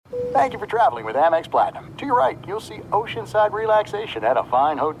Thank you for traveling with Amex Platinum. To your right, you'll see oceanside relaxation at a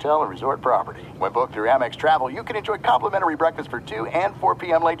fine hotel and resort property. When booked through Amex Travel, you can enjoy complimentary breakfast for 2 and 4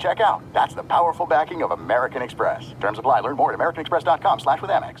 p.m. late checkout. That's the powerful backing of American Express. Terms apply. Learn more at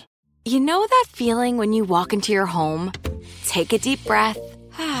americanexpress.com/withAmex. You know that feeling when you walk into your home, take a deep breath,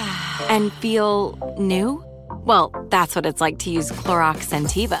 and feel new? Well, that's what it's like to use Clorox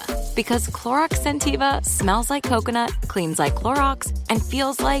Scentiva. Because Clorox Scentiva smells like coconut, cleans like Clorox, and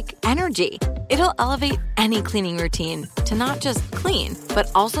feels like energy. It'll elevate any cleaning routine to not just clean,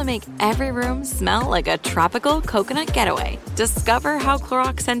 but also make every room smell like a tropical coconut getaway. Discover how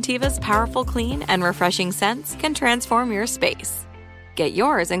Clorox Scentiva's powerful clean and refreshing scents can transform your space. Get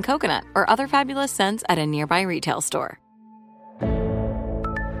yours in coconut or other fabulous scents at a nearby retail store.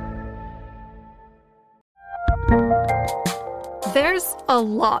 There's a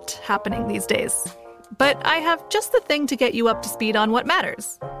lot happening these days, but I have just the thing to get you up to speed on what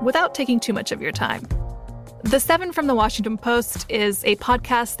matters, without taking too much of your time. The 7 from the Washington Post is a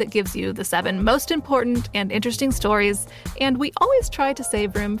podcast that gives you the 7 most important and interesting stories, and we always try to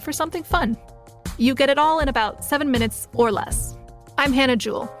save room for something fun. You get it all in about 7 minutes or less. I'm Hannah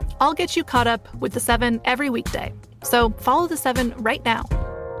Jewell. I'll get you caught up with the 7 every weekday, so follow the 7 right now.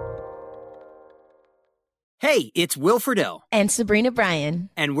 Hey, it's Will Friedle. And Sabrina Bryan.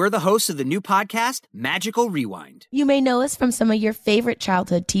 And we're the hosts of the new podcast, Magical Rewind. You may know us from some of your favorite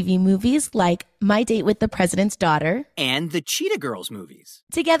childhood TV movies like My Date with the President's Daughter. And the Cheetah Girls movies.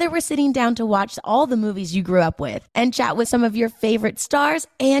 Together, we're sitting down to watch all the movies you grew up with and chat with some of your favorite stars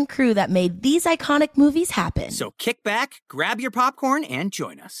and crew that made these iconic movies happen. So kick back, grab your popcorn, and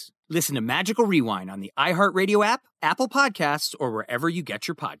join us. Listen to Magical Rewind on the iHeartRadio app, Apple Podcasts, or wherever you get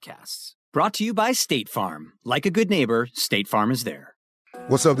your podcasts. Brought to you by State Farm. Like a good neighbor, State Farm is there.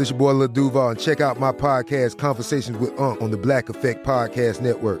 What's up, this your boy Lil Duval, and check out my podcast, Conversations with Unc, on the Black Effect Podcast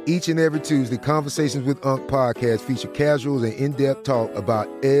Network. Each and every Tuesday, Conversations with Unc podcast feature casuals and in-depth talk about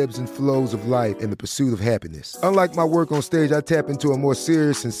ebbs and flows of life and the pursuit of happiness. Unlike my work on stage, I tap into a more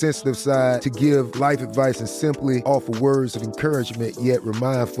serious and sensitive side to give life advice and simply offer words of encouragement, yet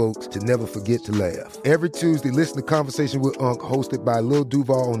remind folks to never forget to laugh. Every Tuesday, listen to Conversation with Unc, hosted by Lil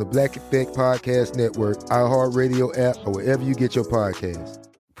Duval on the Black Effect Podcast Network, iHeartRadio app, or wherever you get your podcasts.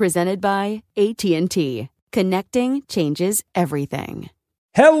 Presented by AT&T. Connecting changes everything.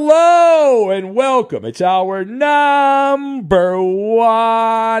 Hello and welcome. It's our number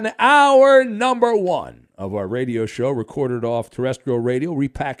one of our radio show, recorded off terrestrial radio,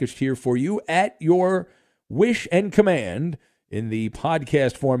 repackaged here for you at your wish and command in the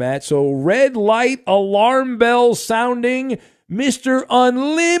podcast format. So red light, alarm bell sounding. Mr.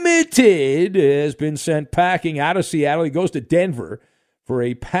 Unlimited has been sent packing out of Seattle. He goes to Denver for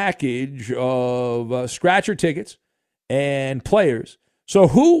a package of scratcher tickets and players. So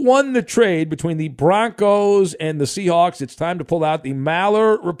who won the trade between the Broncos and the Seahawks? It's time to pull out the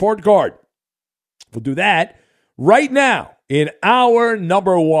Maller report card. We'll do that right now in our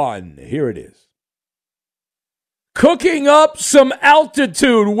number one. Here it is. Cooking up some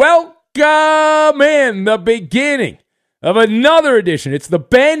altitude. Welcome in the beginning of another edition. It's the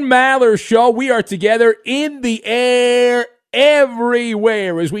Ben Maller Show. We are together in the air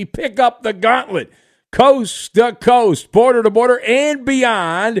everywhere as we pick up the gauntlet, coast to coast, border to border, and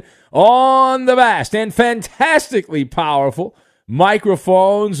beyond on the vast and fantastically powerful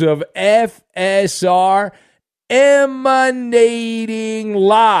microphones of FSR, emanating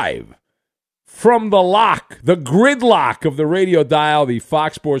live from the gridlock of the radio dial, the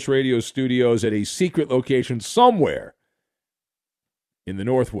Fox Sports Radio studios at a secret location somewhere in the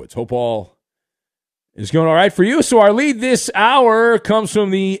Northwoods. Hope all is going all right for you. So our lead this hour comes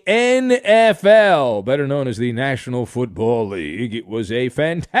from the NFL, better known as the National Football League. It was a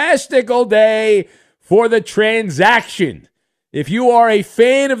fantastical day for the transaction. If you are a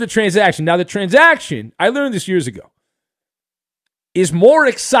fan of the transaction, now the transaction, I learned this years ago, is more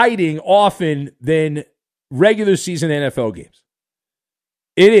exciting often than regular season NFL games.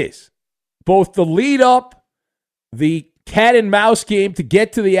 It is. Both the lead up, the cat and mouse game to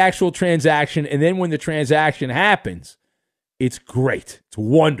get to the actual transaction, and then when the transaction happens, it's great. It's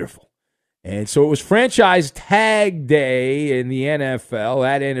wonderful. And so it was franchise tag day in the NFL.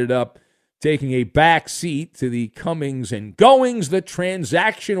 That ended up taking a back seat to the comings and goings. The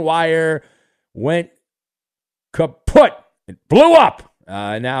transaction wire went kaput. It blew up.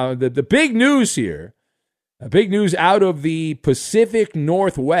 Now, the big news here, big news out of the Pacific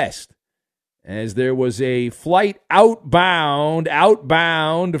Northwest, as there was a flight outbound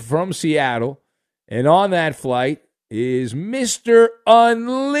from Seattle, and on that flight is Mr.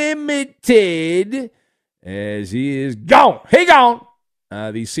 Unlimited, as he is gone. He gone.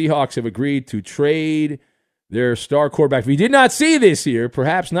 the Seahawks have agreed to trade their star quarterback. If you did not see this here,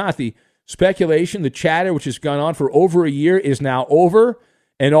 perhaps not, the speculation, the chatter, which has gone on for over a year, is now over.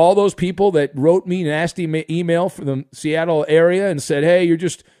 And all those people that wrote me nasty email from the Seattle area and said, hey, you're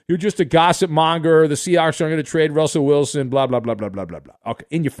just a gossip monger. The Seahawks aren't going to trade Russell Wilson, blah, blah, blah, blah, blah, blah, blah. Okay,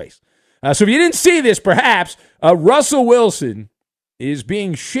 in your face. So if you didn't see this, perhaps, Russell Wilson is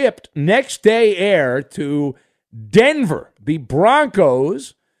being shipped next day air to Denver. The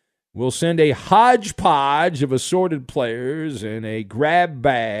Broncos will send a hodgepodge of assorted players and a grab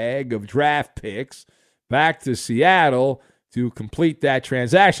bag of draft picks back to Seattle to complete that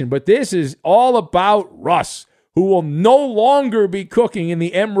transaction. But this is all about Russ, who will no longer be cooking in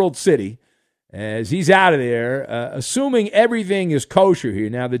the Emerald City as he's out of there, assuming everything is kosher here.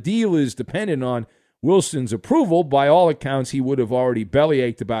 Now, the deal is dependent on Wilson's approval. By all accounts, he would have already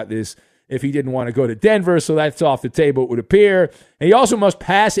bellyached about this if he didn't want to go to Denver, so that's off the table, it would appear. And he also must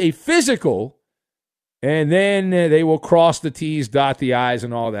pass a physical, and then they will cross the T's, dot the I's,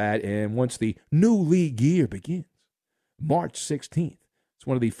 and all that. And once the new league year begins, March 16th, it's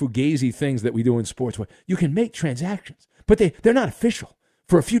one of the fugazi things that we do in sports where you can make transactions, but they're not official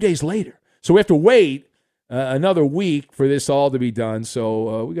for a few days later. So we have to wait another week for this all to be done.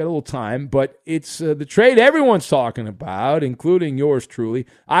 So we got a little time, but it's the trade everyone's talking about, including yours truly.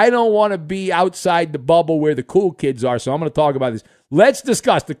 I don't want to be outside the bubble where the cool kids are, so I'm going to talk about this. Let's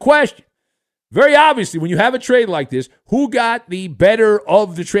discuss the question. Very obviously, when you have a trade like this, who got the better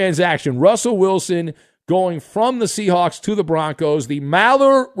of the transaction? Russell Wilson going from the Seahawks to the Broncos. The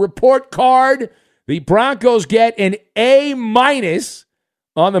Maller report card, the Broncos get an A-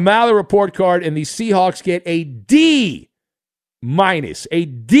 on the Maller report card, and the Seahawks get a D-, a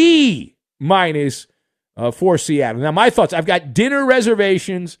D- for Seattle. Now, my thoughts, I've got dinner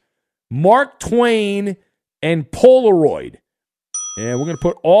reservations, Mark Twain, and Polaroid. And we're going to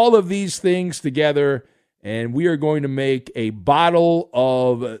put all of these things together, and we are going to make a bottle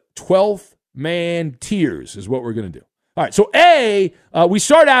of 12th man tears is what we're going to do. All right, so we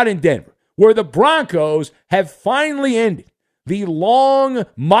start out in Denver, where the Broncos have finally ended the long,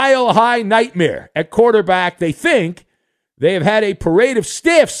 mile-high nightmare at quarterback. They think they have had a parade of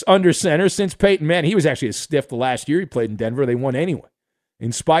stiffs under center since Peyton Manning. He was actually a stiff the last year he played in Denver. They won anyway,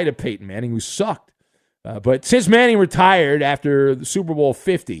 in spite of Peyton Manning, who sucked. But since Manning retired after the Super Bowl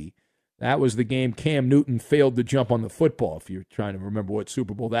 50, that was the game Cam Newton failed to jump on the football, if you're trying to remember what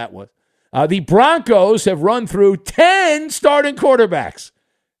Super Bowl that was. The Broncos have run through 10 starting quarterbacks,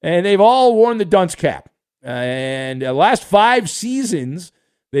 and they've all worn the dunce cap. And the last 5 seasons,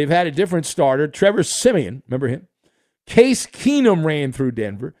 they've had a different starter. Trevor Siemian, remember him? Case Keenum ran through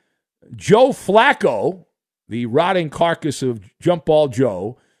Denver. Joe Flacco, the rotting carcass of Jump Ball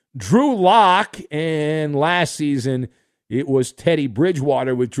Joe. Drew Lock, and last season it was Teddy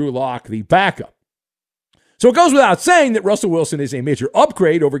Bridgewater with Drew Lock, the backup. So it goes without saying that Russell Wilson is a major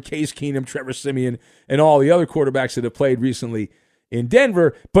upgrade over Case Keenum, Trevor Siemian, and all the other quarterbacks that have played recently in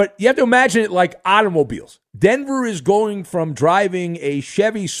Denver, but you have to imagine it like automobiles. Denver is going from driving a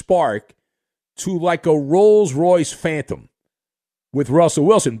Chevy Spark to like a Rolls-Royce Phantom with Russell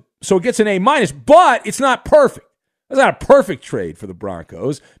Wilson. So it gets an A-, but it's not perfect. It's not a perfect trade for the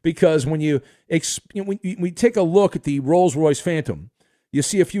Broncos because when we take a look at the Rolls-Royce Phantom, you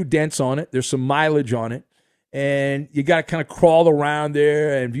see a few dents on it. There's some mileage on it. And you got to kind of crawl around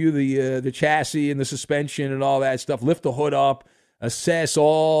there and view the chassis and the suspension and all that stuff. Lift the hood up. Assess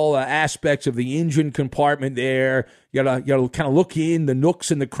all aspects of the engine compartment there. You gotta kind of look in the nooks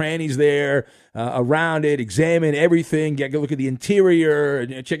and the crannies there around it. Examine everything. You gotta look at the interior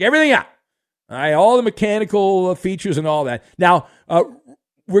and check everything out. All right, all the mechanical features and all that. Now,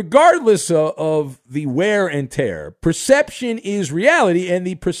 regardless of the wear and tear, perception is reality, and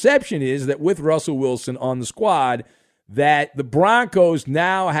the perception is that with Russell Wilson on the squad, that the Broncos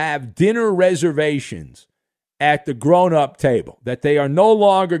now have dinner reservations at the grown-up table, that they are no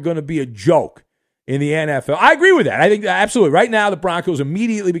longer going to be a joke in the NFL. I agree with that. I think absolutely. Right now, the Broncos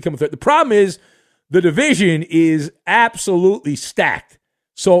immediately become a threat. The problem is the division is absolutely stacked.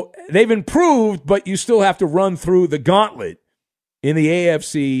 So they've improved, but you still have to run through the gauntlet in the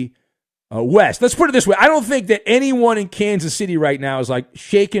AFC West. Let's put it this way. I don't think that anyone in Kansas City right now is like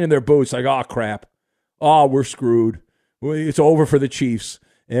shaking in their boots like, oh, crap. Oh, we're screwed. It's over for the Chiefs.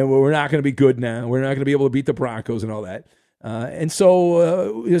 And we're not going to be good now. We're not going to be able to beat the Broncos and all that. And so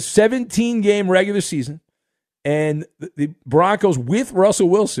a 17-game regular season, and the Broncos with Russell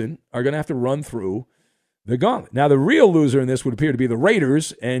Wilson are going to have to run through the gauntlet. Now, the real loser in this would appear to be the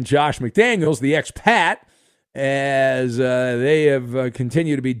Raiders and Josh McDaniels, the ex-Pat, as they have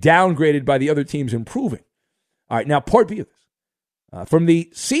continued to be downgraded by the other teams improving. All right, now, part B of this. From the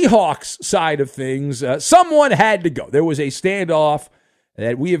Seahawks side of things, someone had to go. There was a standoff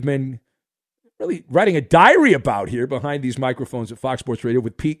that we have been really writing a diary about here behind these microphones at Fox Sports Radio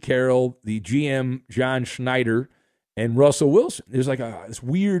with Pete Carroll, the GM, John Schneider, and Russell Wilson. There's like this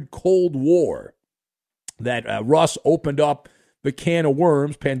weird Cold War that Russ opened up the can of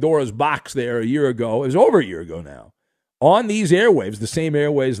worms, Pandora's box there a year ago. It was over a year ago now. On these airwaves, the same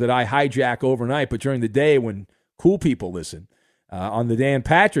airwaves that I hijack overnight, but during the day when cool people listen, on the Dan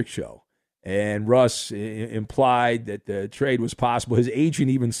Patrick Show. And Russ implied that the trade was possible. His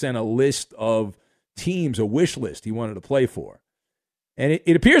agent even sent a list of teams, a wish list he wanted to play for. And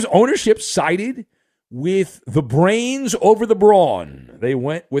it appears ownership sided with the brains over the brawn. They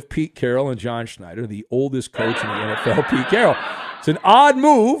went with Pete Carroll and John Schneider, the oldest coach in the NFL, Pete Carroll. It's an odd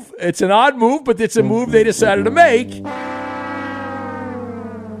move. But it's a move they decided to make.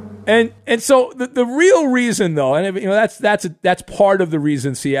 And so the real reason, though, and that's part of the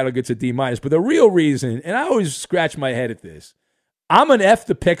reason Seattle gets a D-, but the real reason, and I always scratch my head at this, I'm an F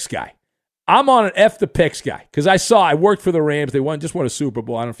the picks guy. I'm on an F the picks guy because I worked for the Rams. They just won a Super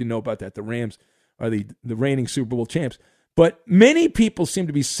Bowl. I don't know if you know about that. The Rams are the reigning Super Bowl champs. But many people seem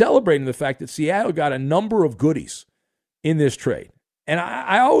to be celebrating the fact that Seattle got a number of goodies in this trade. And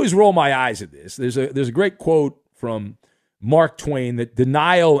I always roll my eyes at this. There's a great quote from Mark Twain that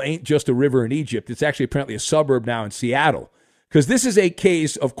denial ain't just a river in Egypt. It's actually apparently a suburb now in Seattle because this is a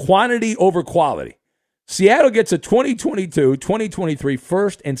case of quantity over quality. Seattle gets a 2022, 2023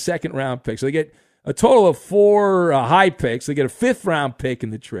 first and second round pick. So they get a total of 4 high picks. They get a 5th round pick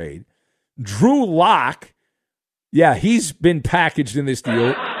in the trade. Drew Lock, yeah, he's been packaged in this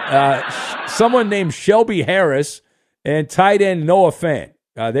deal. Someone named Shelby Harris and tight end Noah Fant.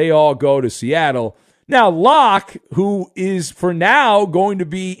 They all go to Seattle. Now, Locke, who is for now going to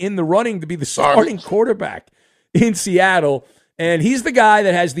be in the running to be the starting quarterback in Seattle, and he's the guy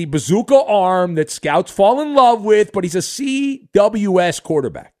that has the bazooka arm that scouts fall in love with, but he's a CWS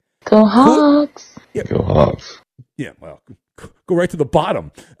quarterback. Go Hawks. Go Hawks. Yeah, well, go right to the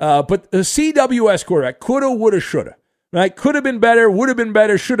bottom. But a CWS quarterback, coulda, woulda, shoulda. Right? Could have been better, would have been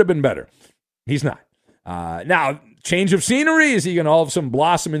better, should have been better. He's not. Now, change of scenery. Is he going to all of a sudden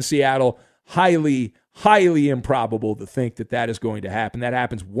blossom in Seattle? Highly improbable to think that is going to happen. That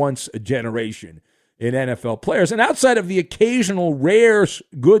happens once a generation in NFL players. And outside of the occasional rare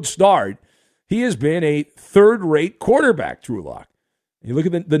good start, he has been a third-rate quarterback, Drew Lock. You look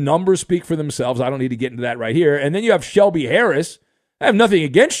at the numbers speak for themselves. I don't need to get into that right here. And then you have Shelby Harris. I have nothing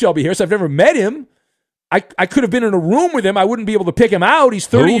against Shelby Harris. I've never met him. I could have been in a room with him. I wouldn't be able to pick him out. He's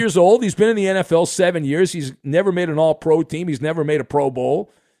 30 years old. He's been in the NFL 7 years. He's never made an all-pro team. He's never made a Pro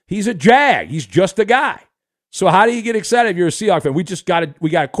Bowl. He's a Jag. He's just a guy. So how do you get excited if you're a Seahawks fan? We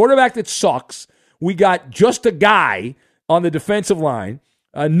got a quarterback that sucks. We got just a guy on the defensive line.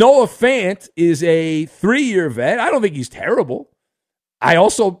 Noah Fant is a 3-year vet. I don't think he's terrible. I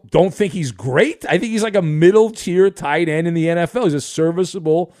also don't think he's great. I think he's like a middle-tier tight end in the NFL. He's a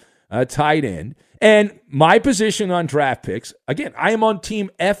serviceable tight end. And my position on draft picks, again, I am on team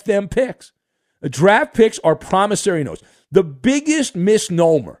F them picks. Draft picks are promissory notes. The biggest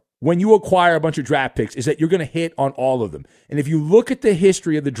misnomer when you acquire a bunch of draft picks is that you're going to hit on all of them. And if you look at the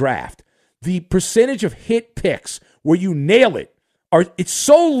history of the draft, the percentage of hit picks where you nail it, it's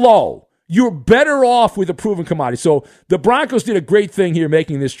so low, you're better off with a proven commodity. So the Broncos did a great thing here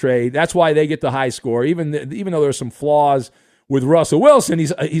making this trade. That's why they get the high score, even though there's some flaws with Russell Wilson.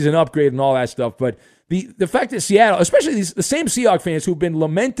 He's an upgrade and all that stuff. But the fact that Seattle, especially the same Seahawks fans who've been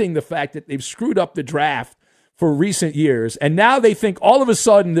lamenting the fact that they've screwed up the draft for recent years, and now they think all of a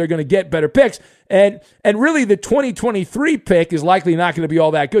sudden they're going to get better picks. And really the 2023 pick is likely not going to be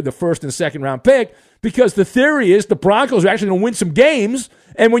all that good, the first and second round pick, because the theory is the Broncos are actually going to win some games,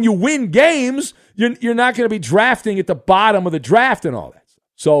 and when you win games, you're not going to be drafting at the bottom of the draft and all that.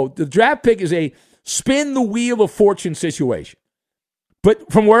 So the draft pick is a spin the wheel of fortune situation.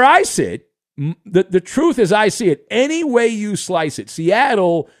 But from where I sit, the truth as I see it, any way you slice it,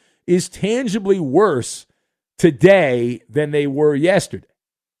 Seattle is tangibly worse today than they were yesterday.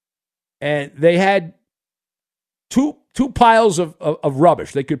 And they had two piles of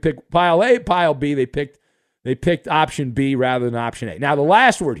rubbish. They could pick pile A, pile B. They picked option B rather than option A. Now, the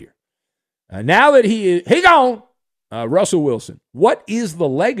last word here. Now that he gone, Russell Wilson, what is the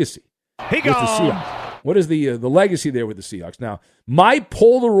legacy with the Seahawks? What is the legacy there with the Seahawks? Now, my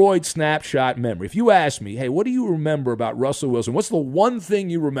Polaroid snapshot memory, if you ask me, hey, what do you remember about Russell Wilson? What's the one thing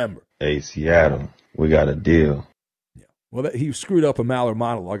you remember? Hey, Seattle, we got a deal. Yeah. Well, he screwed up a Maller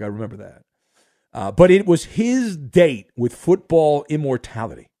monologue. I remember that. But it was his date with football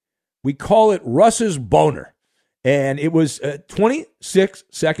immortality. We call it Russ's boner. And it was 26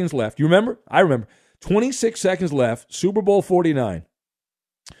 seconds left. You remember? I remember. 26 seconds left, Super Bowl 49.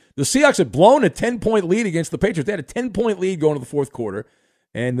 The Seahawks had blown a 10-point lead against the Patriots. They had a 10-point lead going to the fourth quarter.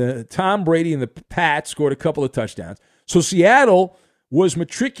 And Tom Brady and the Pats scored a couple of touchdowns. So Seattle was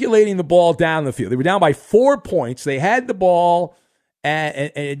matriculating the ball down the field. They were down by 4 points. They had the ball,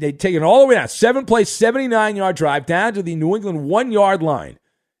 and they'd taken it all the way down. 7-play, 79-yard drive down to the New England 1-yard line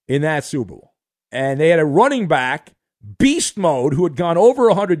in that Super Bowl. And they had a running back, beast mode, who had gone over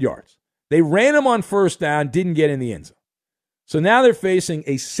 100 yards. They ran him on first down, didn't get in the end zone. So now they're facing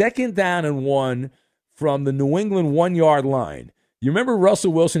a 2nd down and 1 from the New England 1-yard line. You remember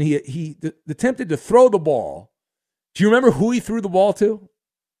Russell Wilson? He attempted to throw the ball. Do you remember who he threw the ball to?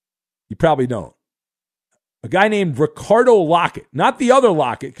 You probably don't. A guy named Ricardo Lockett. Not the other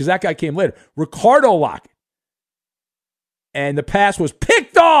Lockett, because that guy came later. Ricardo Lockett. And the pass was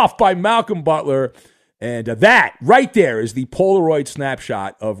picked off by Malcolm Butler. And that right there is the Polaroid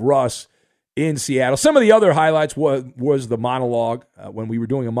snapshot of Russ in Seattle. Some of the other highlights was the monologue, when we were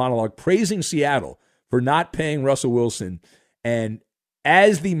doing a monologue praising Seattle for not paying Russell Wilson. And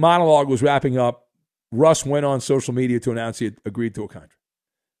as the monologue was wrapping up, Russ went on social media to announce he had agreed to a contract.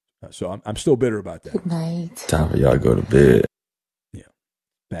 So I'm still bitter about that. Good night. Time for y'all to go to bed. Yeah,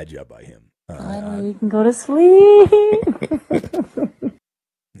 bad job by him. Finally, we can go to sleep.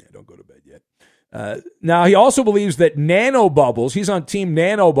 Yeah, don't go to bed yet. Now, he also believes that nanobubbles, he's on team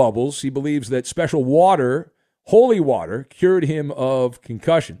nanobubbles. He believes that special water, holy water, cured him of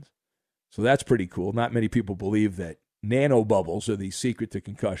concussions. So that's pretty cool. Not many people believe that nanobubbles are the secret to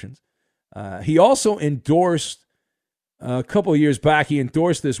concussions. He also endorsed, a couple of years back, he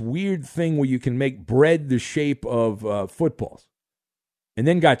endorsed this weird thing where you can make bread the shape of footballs, and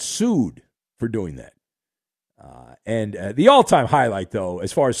then got sued for doing that. And the all-time highlight, though,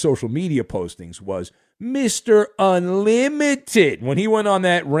 as far as social media postings, was Mr. Unlimited when he went on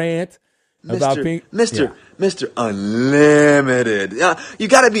that rant about being Mr. Unlimited. You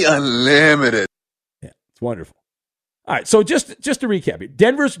got to be unlimited. Yeah, it's wonderful. All right, so just to recap here,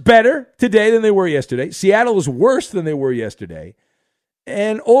 Denver's better today than they were yesterday. Seattle is worse than they were yesterday.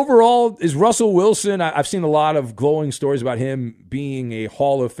 And overall, is Russell Wilson, I've seen a lot of glowing stories about him being a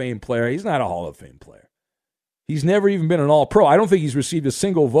Hall of Fame player. He's not a Hall of Fame player. He's never even been an All-Pro. I don't think he's received a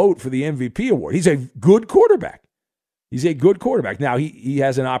single vote for the MVP award. He's a good quarterback. He's a good quarterback. Now, he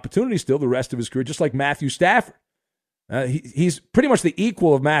has an opportunity still the rest of his career, just like Matthew Stafford. He's pretty much the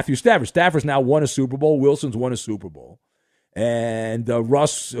equal of Matthew Stafford. Stafford's now won a Super Bowl. Wilson's won a Super Bowl. And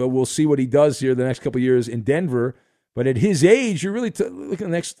Russ, we'll see what he does here the next couple of years in Denver. But at his age, you're really looking at the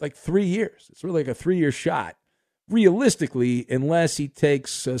next 3 years. It's really like a 3-year shot, realistically, unless he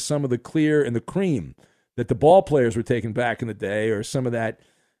takes some of the clear and the cream that the ball players were taking back in the day, or some of that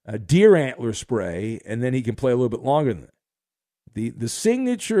deer antler spray, and then he can play a little bit longer than that. The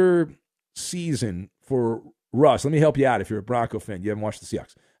signature season for Russ, let me help you out if you're a Bronco fan. You haven't watched the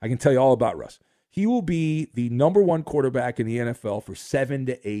Seahawks. I can tell you all about Russ. He will be the number 1 quarterback in the NFL for 7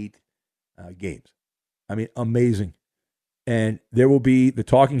 to 8 games. I mean, amazing. And there will be the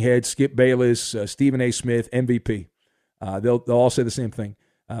talking heads, Skip Bayless, Stephen A. Smith, MVP. They'll all say the same thing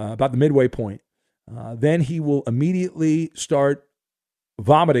about the midway point. Then he will immediately start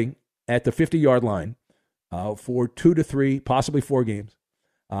vomiting at the 50-yard line for 2 to 3, possibly 4 games.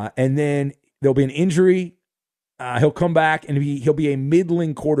 And then there'll be an injury. He'll come back, and he'll be a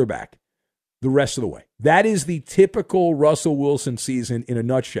middling quarterback the rest of the way. That is the typical Russell Wilson season in a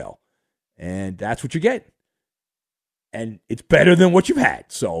nutshell. And that's what you get. And it's better than what you've had.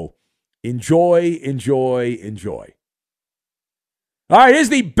 So enjoy, enjoy, enjoy. All right, here's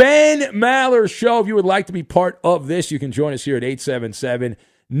the Ben Maller Show. If you would like to be part of this, you can join us here at 877-99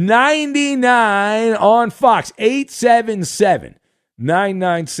 on Fox.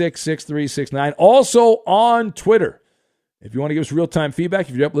 877-996-6369. Also on Twitter. If you want to give us real-time feedback,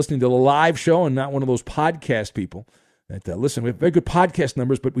 if you're up listening to the live show and not one of those podcast people that listen, we have very good podcast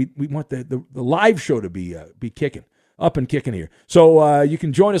numbers, but we want the live show to be kicking, up and kicking here. So you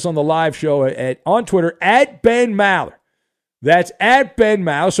can join us on the live show on Twitter at Ben Maller. That's at Ben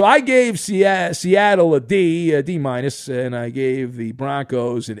Maller. So I gave Seattle a D minus, and I gave the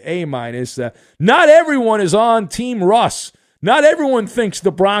Broncos an A minus. Not everyone is on Team Russ. Not everyone thinks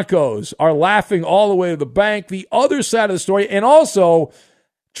the Broncos are laughing all the way to the bank. The other side of the story, and also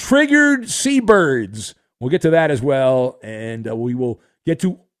triggered seabirds. We'll get to that as well, and we will get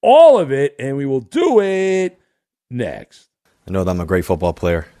to all of it, and we will do it next. I know that I'm a great football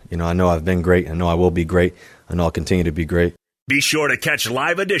player. I know I've been great. I know I will be great. I know I'll continue to be great. Be sure to catch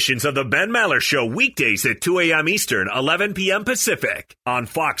live editions of the Ben Maller Show weekdays at 2 a.m. Eastern, 11 p.m. Pacific on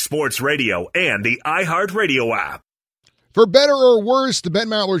Fox Sports Radio and the iHeartRadio app. For better or worse, the Ben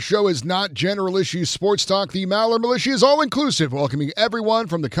Maller Show is not general issue sports talk. The Maller Militia is all-inclusive, welcoming everyone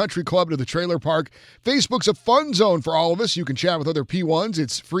from the country club to the trailer park. Facebook's a fun zone for all of us. You can chat with other P1s.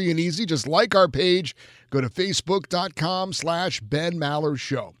 It's free and easy. Just like our page. Go to facebook.com/Ben Maller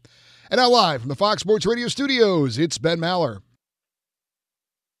Show. And now live from the Fox Sports Radio studios, it's Ben Maller.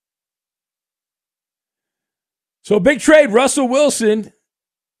 So big trade. Russell Wilson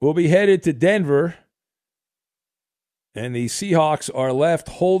will be headed to Denver. And the Seahawks are left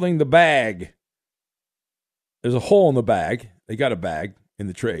holding the bag. There's a hole in the bag. They got a bag in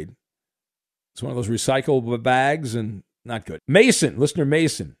the trade. It's one of those recyclable bags and not good. Mason, listener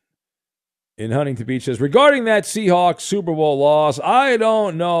Mason in Huntington Beach says, regarding that Seahawks Super Bowl loss, I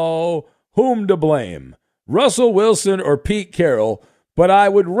don't know whom to blame, Russell Wilson or Pete Carroll, but I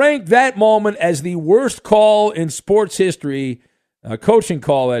would rank that moment as the worst call in sports history, coaching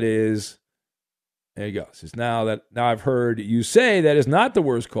call that is. There you go. Says now I've heard you say that is not the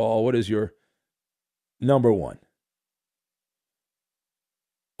worst call. What is your number one?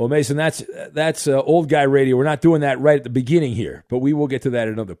 Well, Mason, that's old guy radio. We're not doing that right at the beginning here, but we will get to that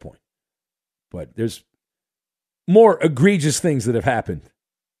at another point. But there's more egregious things that have happened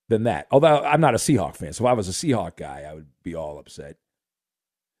than that. Although I'm not a Seahawk fan, so if I was a Seahawk guy, I would be all upset.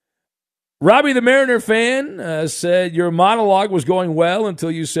 Robbie the Mariner fan said your monologue was going well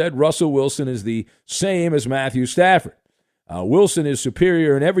until you said Russell Wilson is the same as Matthew Stafford. Wilson is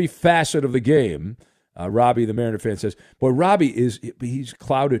superior in every facet of the game. Robbie the Mariner fan says, boy, Robbie he's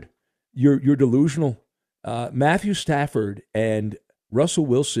clouded. You're delusional. Matthew Stafford and Russell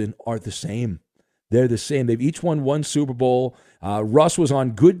Wilson are the same. They're the same. They've each won one Super Bowl. Russ was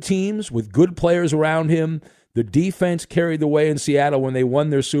on good teams with good players around him. The defense carried the way in Seattle when they won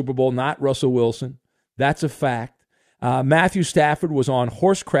their Super Bowl, not Russell Wilson. That's a fact. Matthew Stafford was on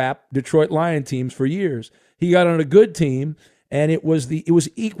horse crap Detroit Lion teams for years. He got on a good team, and it was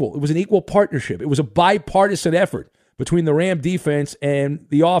equal. It was an equal partnership. It was a bipartisan effort between the Ram defense and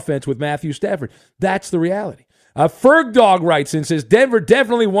the offense with Matthew Stafford. That's the reality. Ferg Dog writes in, says, Denver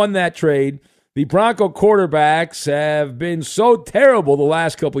definitely won that trade. The Bronco quarterbacks have been so terrible the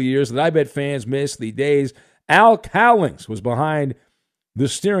last couple of years that I bet fans miss the days Al Cowlings was behind the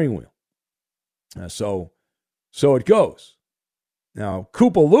steering wheel. So it goes. Now,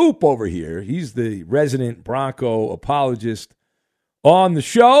 Koopa Loop over here, he's the resident Bronco apologist on the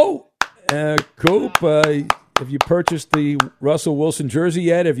show. Coop, have you purchased the Russell Wilson jersey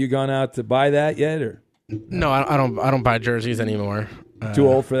yet? Have you gone out to buy that yet? Or no, I don't buy jerseys anymore. Too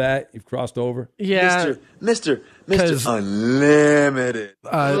old for that? You've crossed over? Yeah. Mr. Unlimited.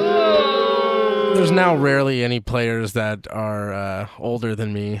 There's now rarely any players that are older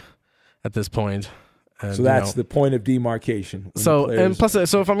than me at this point. And, so that's the point of demarcation. So if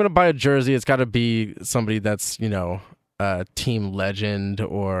I'm going to buy a jersey, it's got to be somebody that's, a team legend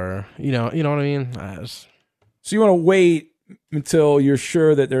or, you know what I mean? So you want to wait until you're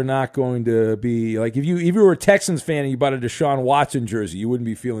sure that they're not going to be like if you were a Texans fan and you bought a Deshaun Watson jersey, you wouldn't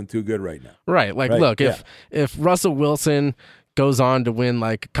be feeling too good right now. Right. Like, right? Look, if Russell Wilson goes on to win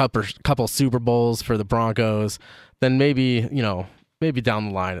like a couple Super Bowls for the Broncos, then maybe down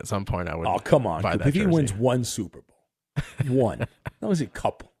the line at some point I would. Oh, come on. Buy that if he jersey. wins one Super Bowl, one. That was a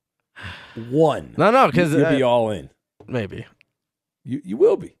couple. One. No, because you'll be all in. Maybe. You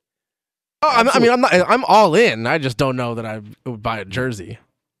will be. Oh, I'm all in. I just don't know that I would buy a jersey.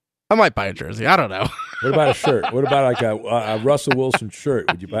 I might buy a jersey. I don't know. What about a shirt? What about like a Russell Wilson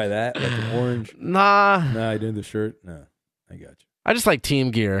shirt? Would you buy that? Like an orange? Nah, you didn't do the shirt? No. I got you. I just like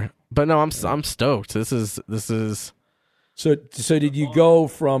team gear. But no, I'm stoked. This is So did you go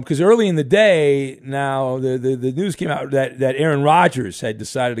from, because early in the day, now the news came out that Aaron Rodgers had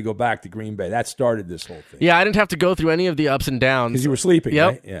decided to go back to Green Bay. That started this whole thing. Yeah, I didn't have to go through any of the ups and downs. Because you were sleeping, yep.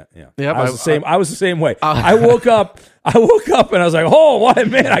 right? Yeah. Yep, I was the same way. I woke up and I was like, oh, why,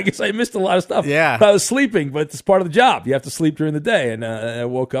 man, I guess I missed a lot of stuff. Yeah. But I was sleeping, but it's part of the job. You have to sleep during the day. And I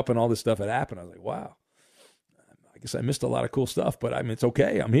woke up and all this stuff had happened. I was like, wow. I guess I missed a lot of cool stuff, but I mean, it's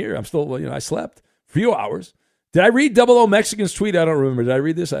okay. I'm here. I'm still, I slept a few hours. Did I read Double O Mexican's tweet? I don't remember. Did I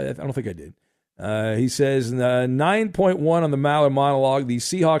read this? I don't think I did. He says, 9.1 on the Maller monologue, the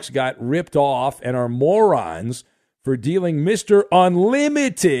Seahawks got ripped off and are morons for dealing Mr.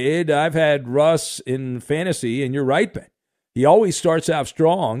 Unlimited. I've had Russ in fantasy, and you're right, Ben. He always starts out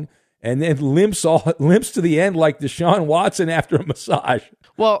strong and then limps to the end like Deshaun Watson after a massage.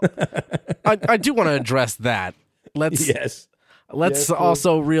 Well, I do want to address that. Let's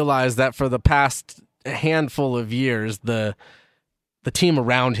also realize that for the past handful of years, the team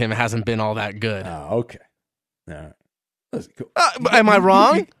around him hasn't been all that good. Oh, okay. All right. Am I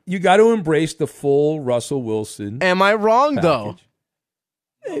wrong? You got to embrace the full Russell Wilson. Am I wrong, package.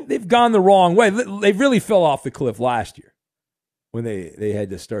 Though? They've gone the wrong way. They really fell off the cliff last year when they had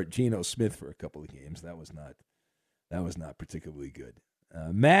to start Geno Smith for a couple of games. That was not particularly good.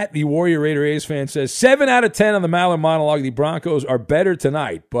 Matt, the Warrior Raider A's fan, says 7 out of 10 on the Maller monologue. The Broncos are better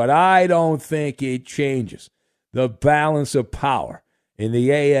tonight, but I don't think it changes the balance of power in the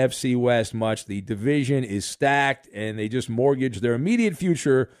AFC West much. The division is stacked, and they just mortgage their immediate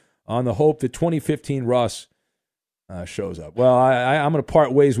future on the hope that 2015 Russ shows up. Well, I'm going to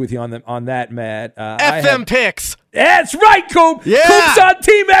part ways with you on that, Matt. F them picks. That's right, Coop. Yeah. Coop's on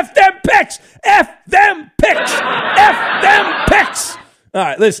team F them picks. F them picks. F them picks. All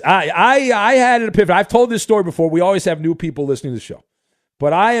right, listen, I had an epiphany. I've told this story before. We always have new people listening to the show.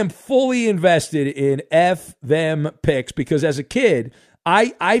 But I am fully invested in F them picks because as a kid,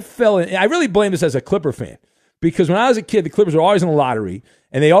 I fell in. I really blame this as a Clipper fan because when I was a kid, the Clippers were always in the lottery,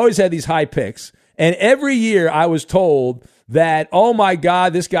 and they always had these high picks. And every year I was told that, oh, my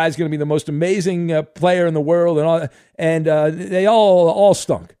God, this guy's going to be the most amazing player in the world. And they all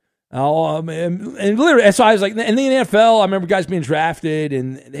stunk. And literally, and so I was like, in the NFL, I remember guys being drafted,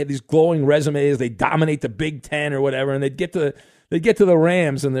 and they had these glowing resumes. They dominate the Big Ten or whatever, and they'd get to the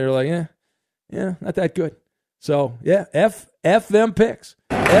Rams, and they're like, yeah, not that good. So, yeah, F them picks.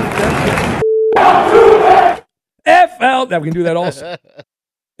 F them picks. F out. We can do that also.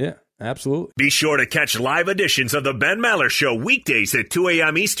 Yeah, absolutely. Be sure to catch live editions of the Ben Maller Show weekdays at 2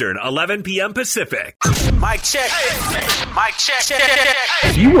 a.m. Eastern, 11 p.m. Pacific. Mic check. Mic check.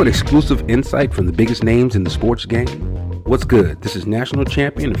 Do you want exclusive insight from the biggest names in the sports game? What's good? This is national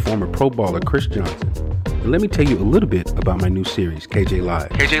champion and former pro baller Chris Johnson. And let me tell you a little bit about my new series, KJ Live.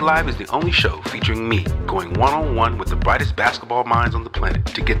 KJ Live is the only show featuring me going one-on-one with the brightest basketball minds on the planet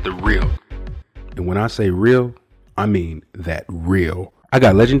to get the real. And when I say real, I mean that real. I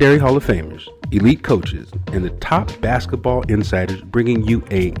got legendary Hall of Famers, elite coaches, and the top basketball insiders bringing you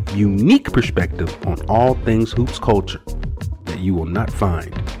a unique perspective on all things hoops culture that you will not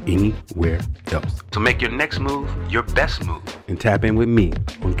find anywhere else. So make your next move your best move and tap in with me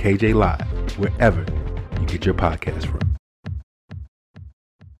on KJ Live, wherever you get your podcast from.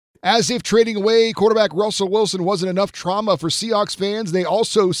 As if trading away quarterback Russell Wilson wasn't enough trauma for Seahawks fans, they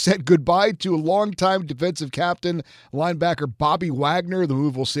also said goodbye to longtime defensive captain, linebacker Bobby Wagner. The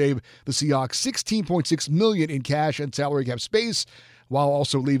move will save the Seahawks $16.6 million in cash and salary cap space, while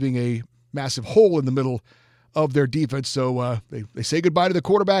also leaving a massive hole in the middle of their defense. So they say goodbye to the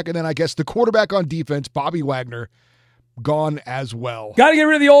quarterback, and then I guess the quarterback on defense, Bobby Wagner, gone as well. Got to get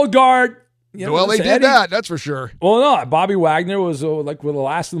rid of the old guard. You know, well, they did that, that's for sure. Well, no, Bobby Wagner was like one of the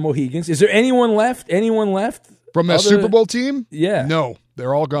last of the Mohegans. Is there anyone left? From that Super Bowl team? Yeah. No,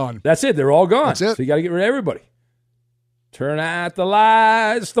 they're all gone. That's it. They're all gone. That's it. So you got to get rid of everybody. Turn out the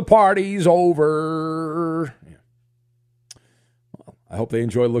lights. The party's over. Yeah. Well, I hope they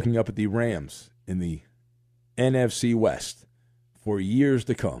enjoy looking up at the Rams in the NFC West for years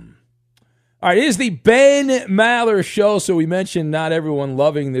to come. All right, it is the Ben Maller Show. So we mentioned not everyone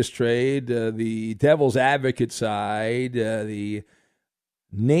loving this trade. The Devil's Advocate side, the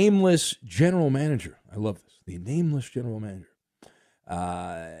nameless general manager. I love this. The nameless general manager.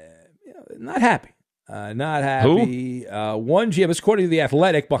 Not happy. Not happy. Who? One GM, it's according to The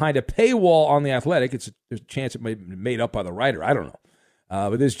Athletic, behind a paywall on The Athletic. There's a chance it may be made up by the writer. I don't know.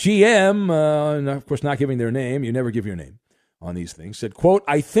 But this GM, of course, not giving their name. You never give your name on these things, said, quote,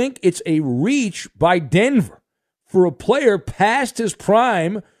 I think it's a reach by Denver for a player past his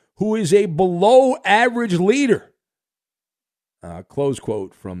prime who is a below-average leader. Close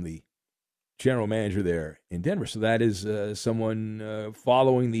quote from the general manager there in Denver. So that is someone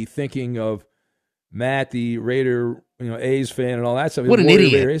following the thinking of Matt, the Raider, A's fan and all that stuff. What an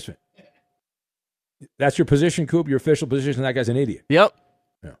idiot. Raider A's fan. That's your position, Coop, your official position. That guy's an idiot. Yep.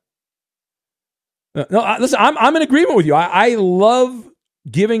 No, listen, I'm in agreement with you. I love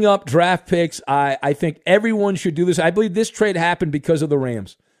giving up draft picks. I think everyone should do this. I believe this trade happened because of the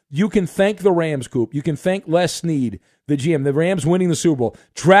Rams. You can thank the Rams, Coop. You can thank Les Snead, the GM. The Rams winning the Super Bowl.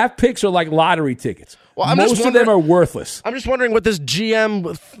 Draft picks are like lottery tickets. Well, most of them are worthless. I'm just wondering what this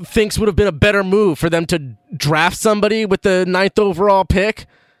GM thinks would have been a better move for them to draft somebody with the 9th overall pick.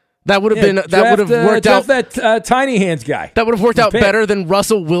 That would have been that would have worked out. That tiny hands guy. That would have worked out better than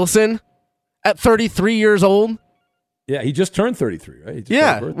Russell Wilson at 33 years old. Yeah, he just turned 33, right?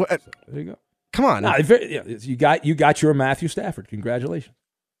 Yeah. So there you go. Come on. You got your Matthew Stafford. Congratulations.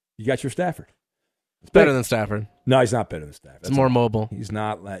 You got your Stafford. It's better than Stafford. No, he's not better than Stafford. It's more mobile. He's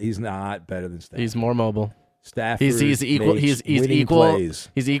not better than Stafford. He's more mobile. Stafford He's equal. He's equal. Plays.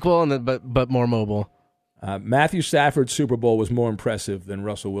 He's equal, but more mobile. Matthew Stafford's Super Bowl was more impressive than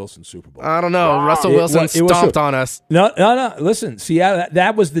Russell Wilson's Super Bowl. I don't know. Wow. Russell Wilson stomped on us. No. Listen, Seattle.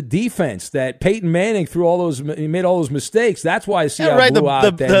 That was the defense that Peyton Manning he made all those mistakes. That's why Seattle blew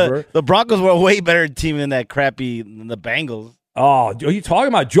out Denver. The Broncos were a way better team than the Bengals. Oh, are you talking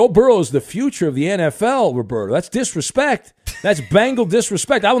about Joe Burrow is the future of the NFL, Roberto? That's disrespect. That's Bengal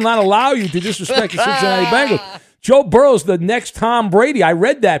disrespect. I will not allow you to disrespect the Cincinnati Bengals. Joe Burrow's the next Tom Brady. I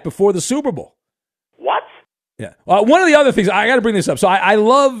read that before the Super Bowl. What? Yeah. One of the other things, I got to bring this up. So I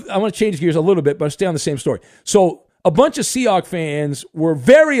want to change gears a little bit, but I'll stay on the same story. So a bunch of Seahawks fans were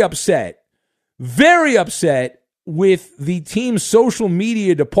very upset with the team's social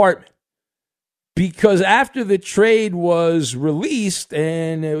media department. Because after the trade was released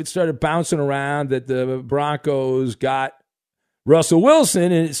and it started bouncing around that the Broncos got Russell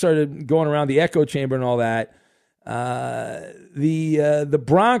Wilson and it started going around the echo chamber and all that, the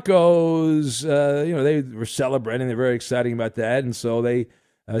Broncos, they were celebrating. They're very excited about that. And so they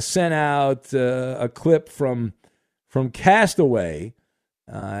sent out a clip from Castaway.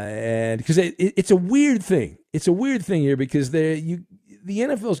 And because it's a weird thing. It's a weird thing here because the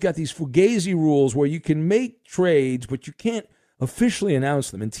NFL's got these fugazi rules where you can make trades, but you can't officially announce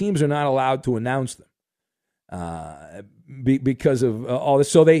them, and teams are not allowed to announce them because of all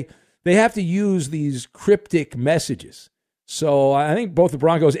this. So they have to use these cryptic messages. So I think both the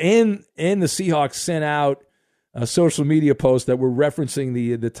Broncos and the Seahawks sent out a social media post that were referencing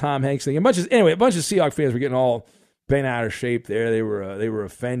the Tom Hanks thing. A bunch of Seahawks fans were getting all bent out of shape there. They were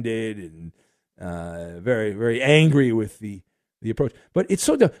offended and very, very angry with the approach. But it's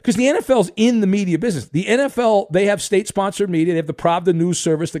so dumb because the NFL's in the media business. The NFL, they have state-sponsored media. They have the Pravda news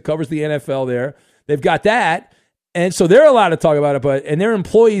service that covers the NFL there. They've got that. And so they're allowed to talk about it, and they're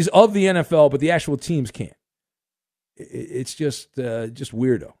employees of the NFL, but the actual teams can't. It's just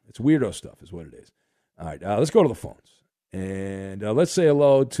weirdo. It's weirdo stuff is what it is. All right, let's go to the phones. And let's say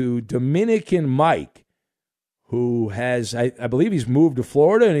hello to Dominican Mike, who has, I believe he's moved to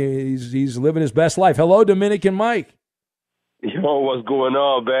Florida, and he's living his best life. Hello, Dominican Mike. Yo, what's going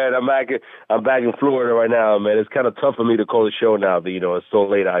on, man? I'm back in Florida right now, man. It's kind of tough for me to call the show now, but it's so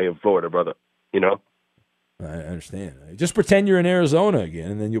late out here in Florida, brother. I understand. Just pretend you're in Arizona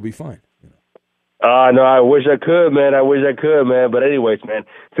again, and then you'll be fine. No, I wish I could, man. But anyways, man,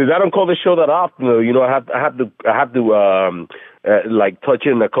 since I don't call the show that often, I have to touch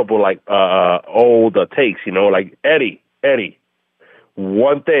in a couple old takes, like Eddie.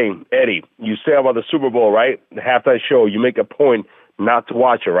 One thing, Eddie, you say about the Super Bowl, right? The halftime show, you make a point not to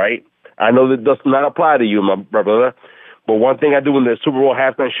watch it, right? I know that does not apply to you, my brother. But one thing I do in the Super Bowl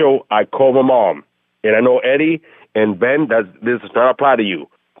halftime show, I call my mom. And I know Eddie and Ben, this does not apply to you.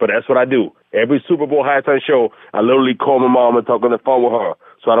 But that's what I do. Every Super Bowl halftime show, I literally call my mom and talk on the phone with her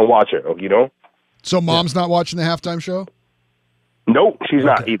so I don't watch it, So mom's not watching the halftime show? Nope, she's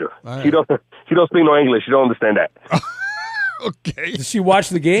not either. Right. She don't speak no English. She don't understand that. Okay. Did she watch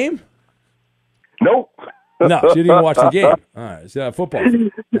the game? Nope. No, she didn't even watch the game. All right, it's football.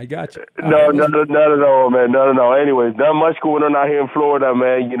 I got you. No, man. No. Anyways, not much going on out here in Florida,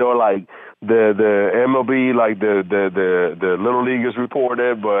 man. The MLB, the Little Leaguers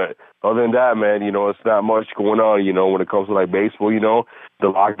reported, but other than that, man, it's not much going on, when it comes to baseball, the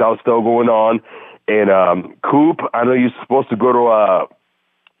lockdown's still going on. And Coop, I know you're supposed to go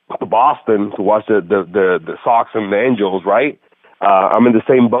to Boston to watch the Sox and the Angels, right? I'm in the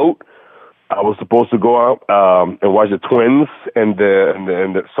same boat. I was supposed to go out and watch the Twins and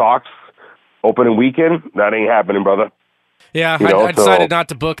the Sox opening weekend. That ain't happening, brother. Yeah, I decided not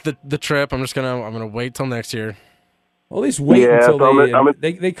to book the trip. I'm gonna wait till next year. Well, at least wait until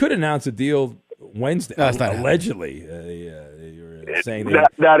they could announce a deal Wednesday. Allegedly, they were saying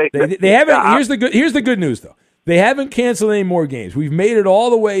they haven't. Here's the good news though. They haven't canceled any more games. We've made it all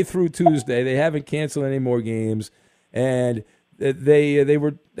the way through Tuesday. They haven't canceled any more games, and they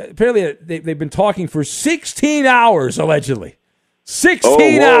were apparently they've been talking for 16 hours allegedly.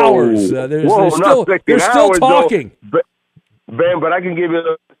 16 hours. They're still talking. Ben, but I can give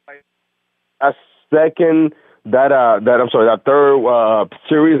you a second that third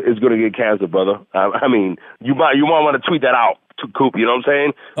series is going to get canceled, brother. I mean, you might want to tweet that out to Coop. You know what I'm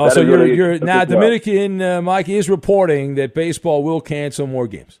saying? Oh, that so you're now Dominican Mike is reporting that baseball will cancel more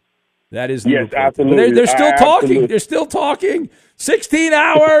games. That is the report. Absolutely. They're still talking. Absolutely. They're still talking. 16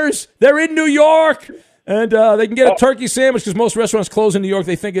 hours. They're in New York, and they can get a turkey sandwich because most restaurants close in New York.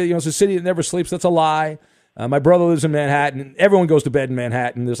 They think it's a city that never sleeps. That's a lie. My brother lives in Manhattan. Everyone goes to bed in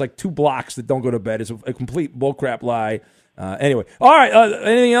Manhattan. There's like 2 blocks that don't go to bed. It's a complete bullcrap lie. Anyway, all right.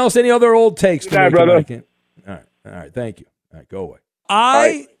 Anything else? Any other old takes? Good night, brother. All right. Thank you. All right, go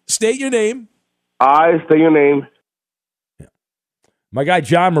away. State your name. State your name. Yeah. My guy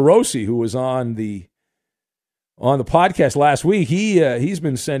John Morosi, who was on the podcast last week, he's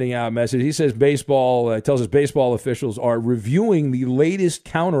been sending out messages. He says tells us baseball officials are reviewing the latest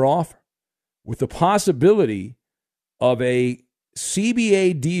counteroffer with the possibility of a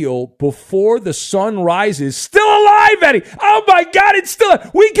CBA deal before the sun rises. Still alive, Eddie. Oh, my God, it's still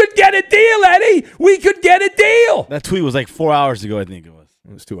we could get a deal, Eddie. We could get a deal. That tweet was like 4 hours ago, I think it was.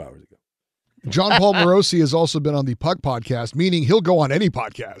 It was 2 hours ago. John Paul Morosi has also been on the Puck podcast, meaning he'll go on any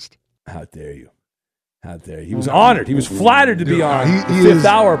podcast. How dare you? How dare you? He was honored. He was flattered to be on the Fifth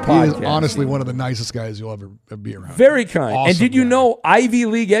Hour podcast. He is honestly one of the nicest guys you'll ever be around. Very kind. Awesome and did you know Ivy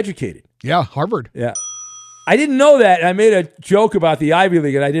League educated? Yeah, Harvard. Yeah. I didn't know that. I made a joke about the Ivy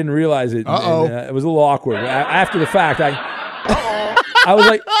League, and I didn't realize it. Uh-oh. And, it was a little awkward. After the fact, I was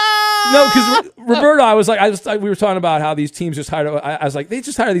like, no, because Roberto, we were talking about how these teams just hired. I was like, they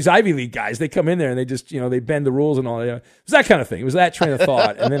just hire these Ivy League guys. They come in there and they just, they bend the rules and all that. It was that kind of thing. It was that train of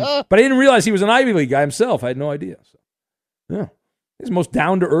thought. But I didn't realize he was an Ivy League guy himself. I had no idea. So, yeah, he's the most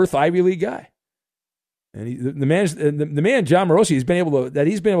down to earth Ivy League guy. And the man John Morosi he's been able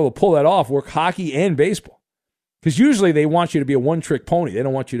to pull that off, work hockey and baseball. Because usually they want you to be a one-trick pony. They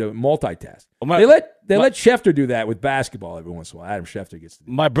don't want you to multitask. They let Schefter do that with basketball every once in a while. Adam Schefter gets to do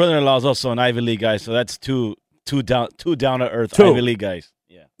that. My brother-in-law is also an Ivy League guy, so that's two down-to-earth Ivy League guys.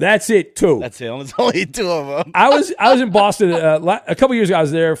 Yeah, that's it. 2. That's it. There's only 2 of them. I was in Boston a couple years ago. I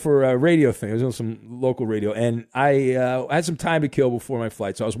was there for a radio thing. I was on some local radio, and I had some time to kill before my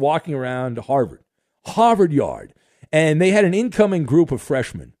flight. So I was walking around Harvard Yard, and they had an incoming group of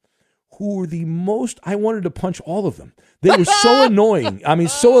freshmen who were the most, I wanted to punch all of them. They were so annoying. I mean,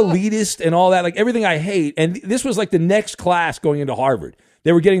 so elitist and all that, like everything I hate. And this was like the next class going into Harvard.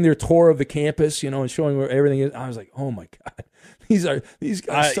 They were getting their tour of the campus, and showing where everything is. I was like, oh my God, these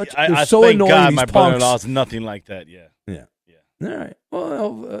guys they're so thank annoying. God these my punks. brother-in-law is nothing like that. Yeah. All right.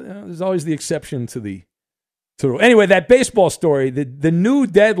 Well, there's always the exception to the rule. Anyway, that baseball story, the new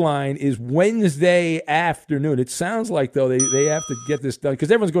deadline is Wednesday afternoon. It sounds like, though, they have to get this done because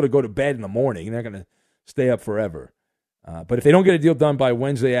everyone's going to go to bed in the morning. They're not going to stay up forever. But if they don't get a deal done by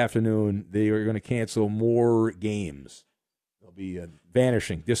Wednesday afternoon, they are going to cancel more games. They'll be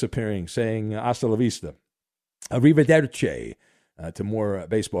vanishing, disappearing, saying hasta la vista, arrivederci to more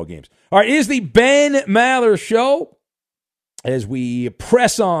baseball games. All right, is the Ben Maller Show. As we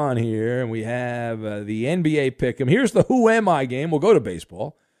press on here, and we have the NBA pick'em. Here's the Who Am I game. We'll go to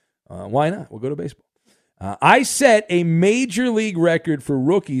baseball. Why not? We'll go to baseball. I set a major league record for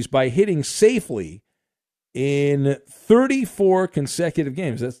rookies by hitting safely in 34 consecutive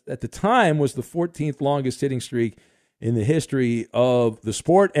games. That at the time was the 14th longest hitting streak in the history of the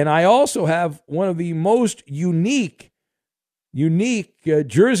sport. And I also have one of the most unique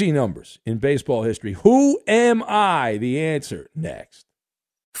jersey numbers in baseball history. Who am I? The answer next.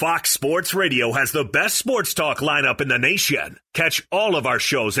 Fox Sports Radio has the best sports talk lineup in the nation. Catch all of our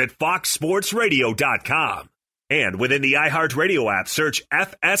shows at foxsportsradio.com. And within the iHeartRadio app, search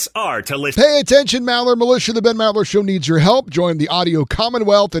FSR to listen. Pay attention, Maller Militia. The Ben Maller Show needs your help. Join the Audio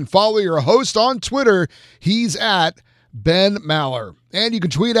Commonwealth and follow your host on Twitter. He's at Ben Maller. And you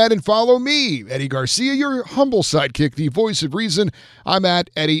can tweet at and follow me, Eddie Garcia, your humble sidekick, the voice of reason. I'm at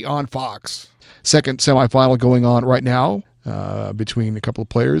Eddie on Fox. Second semifinal going on right now between a couple of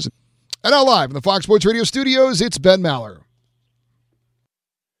players. And now live in the Fox Sports Radio studios, it's Ben Maller.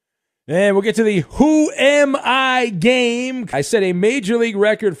 And we'll get to the Who Am I game. I set a major league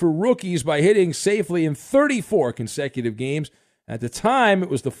record for rookies by hitting safely in 34 consecutive games. At the time, it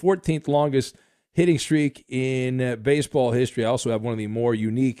was the 14th longest hitting streak in baseball history. I also have one of the more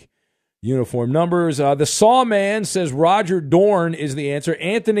unique uniform numbers. The Sawman says Roger Dorn is the answer.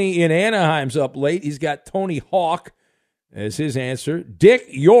 Anthony in Anaheim's up late. He's got Tony Hawk as his answer. Dick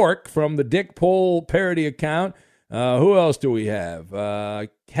York from the Dick Poll parody account. Who else do we have?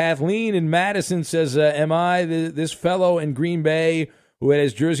 Kathleen in Madison says, am I this fellow in Green Bay who had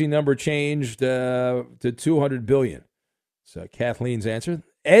his jersey number changed to 200 billion? So Kathleen's answer.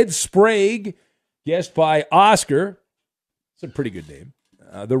 Ed Sprague, guessed by Oscar. It's a pretty good name.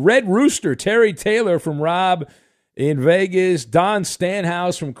 The Red Rooster, Terry Taylor from Rob in Vegas. Don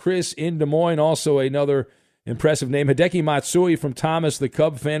Stanhouse from Chris in Des Moines, also another impressive name. Hideki Matsui from Thomas, the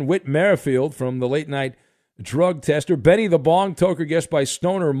Cub fan. Whit Merrifield from the Late Night Drug Tester. Benny the Bong Toker, guessed by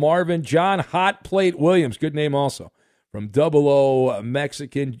Stoner Marvin. John Hot Plate Williams, good name also, from 00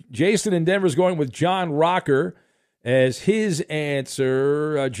 Mexican. Jason in Denver is going with John Rocker as his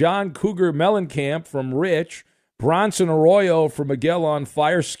answer. John Cougar Mellencamp from Rich. Bronson Arroyo from Miguel on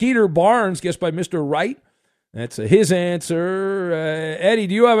Fire. Skeeter Barnes, guessed by Mr. Wright. That's his answer. Eddie,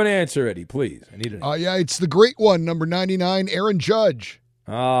 do you have an answer, Eddie? Please. I need an answer. Yeah, it's the great one, number 99, Aaron Judge.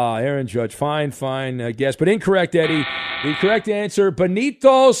 Aaron Judge. Fine guess. But incorrect, Eddie. The correct answer,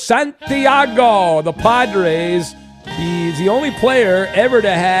 Benito Santiago, the Padres. He's the only player ever to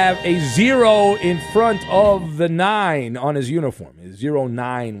have a 0 in front of the 9 on his uniform.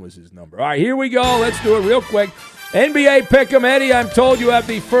 09 was his number. All right, here we go. Let's do it real quick. NBA Pick'em. Eddie, I'm told you have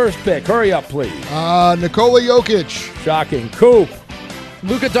the first pick. Hurry up, please. Nikola Jokic. Shocking. Coop.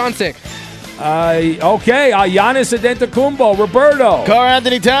 Luka Doncic. Okay. Giannis Antetokounmpo. Roberto.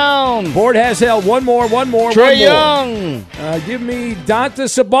 Karl-Anthony Towns. Board has held. One more. Trae Young. Give me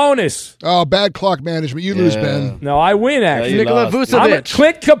Domantas Sabonis. Oh, bad clock management. You lose, Ben. No, I win, actually. Nikola Vucevic.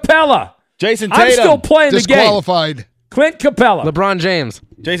 Clint Capella. Jason Tatum. I'm still playing the game. Disqualified. Clint Capella. LeBron James.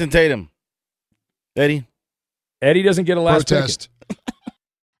 Jason Tatum. Eddie doesn't get a last protest.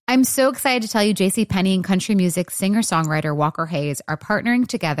 I'm so excited to tell you JCPenney and country music singer-songwriter Walker Hayes are partnering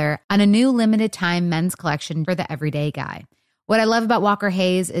together on a new limited-time men's collection for the everyday guy. What I love about Walker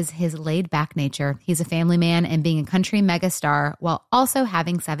Hayes is his laid-back nature. He's a family man, and being a country megastar while also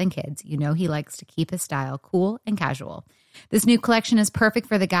having 7 kids, you know he likes to keep his style cool and casual. This new collection is perfect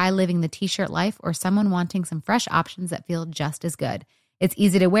for the guy living the t-shirt life or someone wanting some fresh options that feel just as good. It's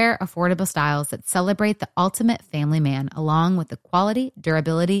easy to wear, affordable styles that celebrate the ultimate family man, along with the quality,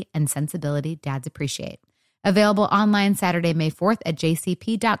 durability, and sensibility dads appreciate. Available online Saturday, May 4th at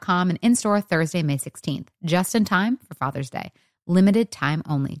jcp.com and in-store Thursday, May 16th. Just in time for Father's Day. Limited time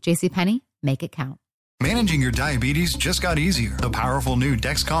only. JCPenney, make it count. Managing your diabetes just got easier. The powerful new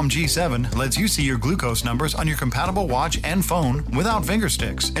Dexcom G7 lets you see your glucose numbers on your compatible watch and phone without finger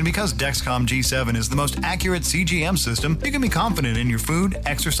sticks. And because Dexcom G7 is the most accurate CGM system, you can be confident in your food,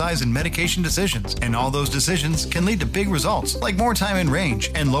 exercise, and medication decisions. And all those decisions can lead to big results, like more time in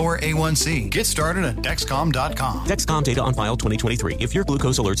range and lower A1C. Get started at Dexcom.com. Dexcom data on file 2023. If your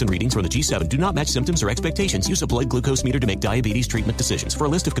glucose alerts and readings from the G7 do not match symptoms or expectations, use a blood glucose meter to make diabetes treatment decisions. For a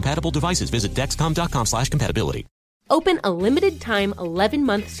list of compatible devices, visit Dexcom.com/compatibility. Open a limited-time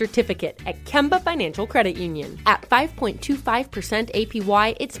 11-month certificate at Kemba Financial Credit Union. At 5.25%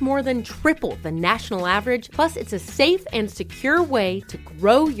 APY, it's more than triple the national average, plus it's a safe and secure way to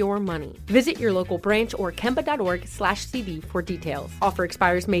grow your money. Visit your local branch or kemba.org/cb for details. Offer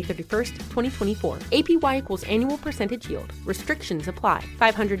expires May 31st, 2024. APY equals annual percentage yield. Restrictions apply.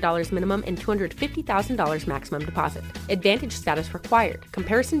 $500 minimum and $250,000 maximum deposit. Advantage status required.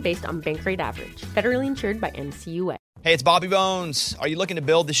 Comparison based on bank rate average. Federally insured by NCUA. Hey, it's Bobby Bones. Are you looking to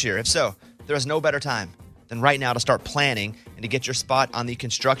build this year? If so, there is no better time than right now to start planning and to get your spot on the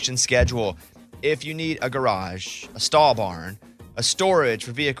construction schedule. If you need a garage, a stall barn, a storage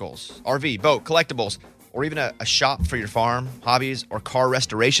for vehicles, RV, boat, collectibles, or even a shop for your farm, hobbies, or car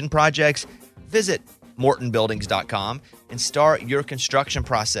restoration projects, visit MortonBuildings.com and start your construction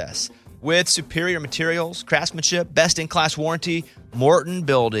process. With superior materials, craftsmanship, best-in-class warranty, Morton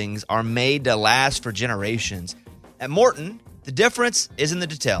Buildings are made to last for generations. At Morton, the difference is in the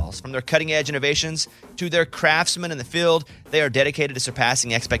details. From their cutting-edge innovations to their craftsmen in the field, they are dedicated to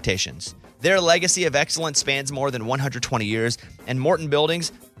surpassing expectations. Their legacy of excellence spans more than 120 years, and Morton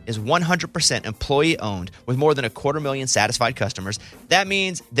Buildings is 100% employee-owned with more than 250,000 satisfied customers. That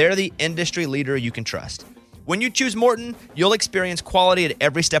means they're the industry leader you can trust. When you choose Morton, you'll experience quality at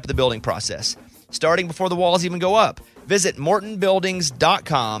every step of the building process, starting before the walls even go up. Visit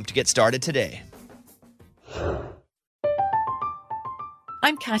MortonBuildings.com to get started today.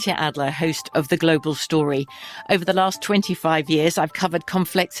 I'm Katya Adler, host of The Global Story. Over the last 25 years, I've covered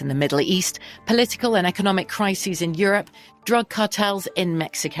conflicts in the Middle East, political and economic crises in Europe, drug cartels in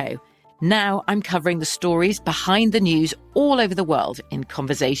Mexico. Now I'm covering the stories behind the news all over the world in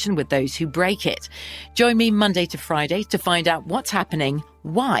conversation with those who break it. Join me Monday to Friday to find out what's happening,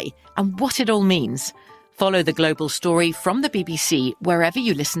 why, and what it all means. Follow The Global Story from the BBC wherever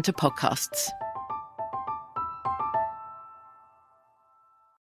you listen to podcasts.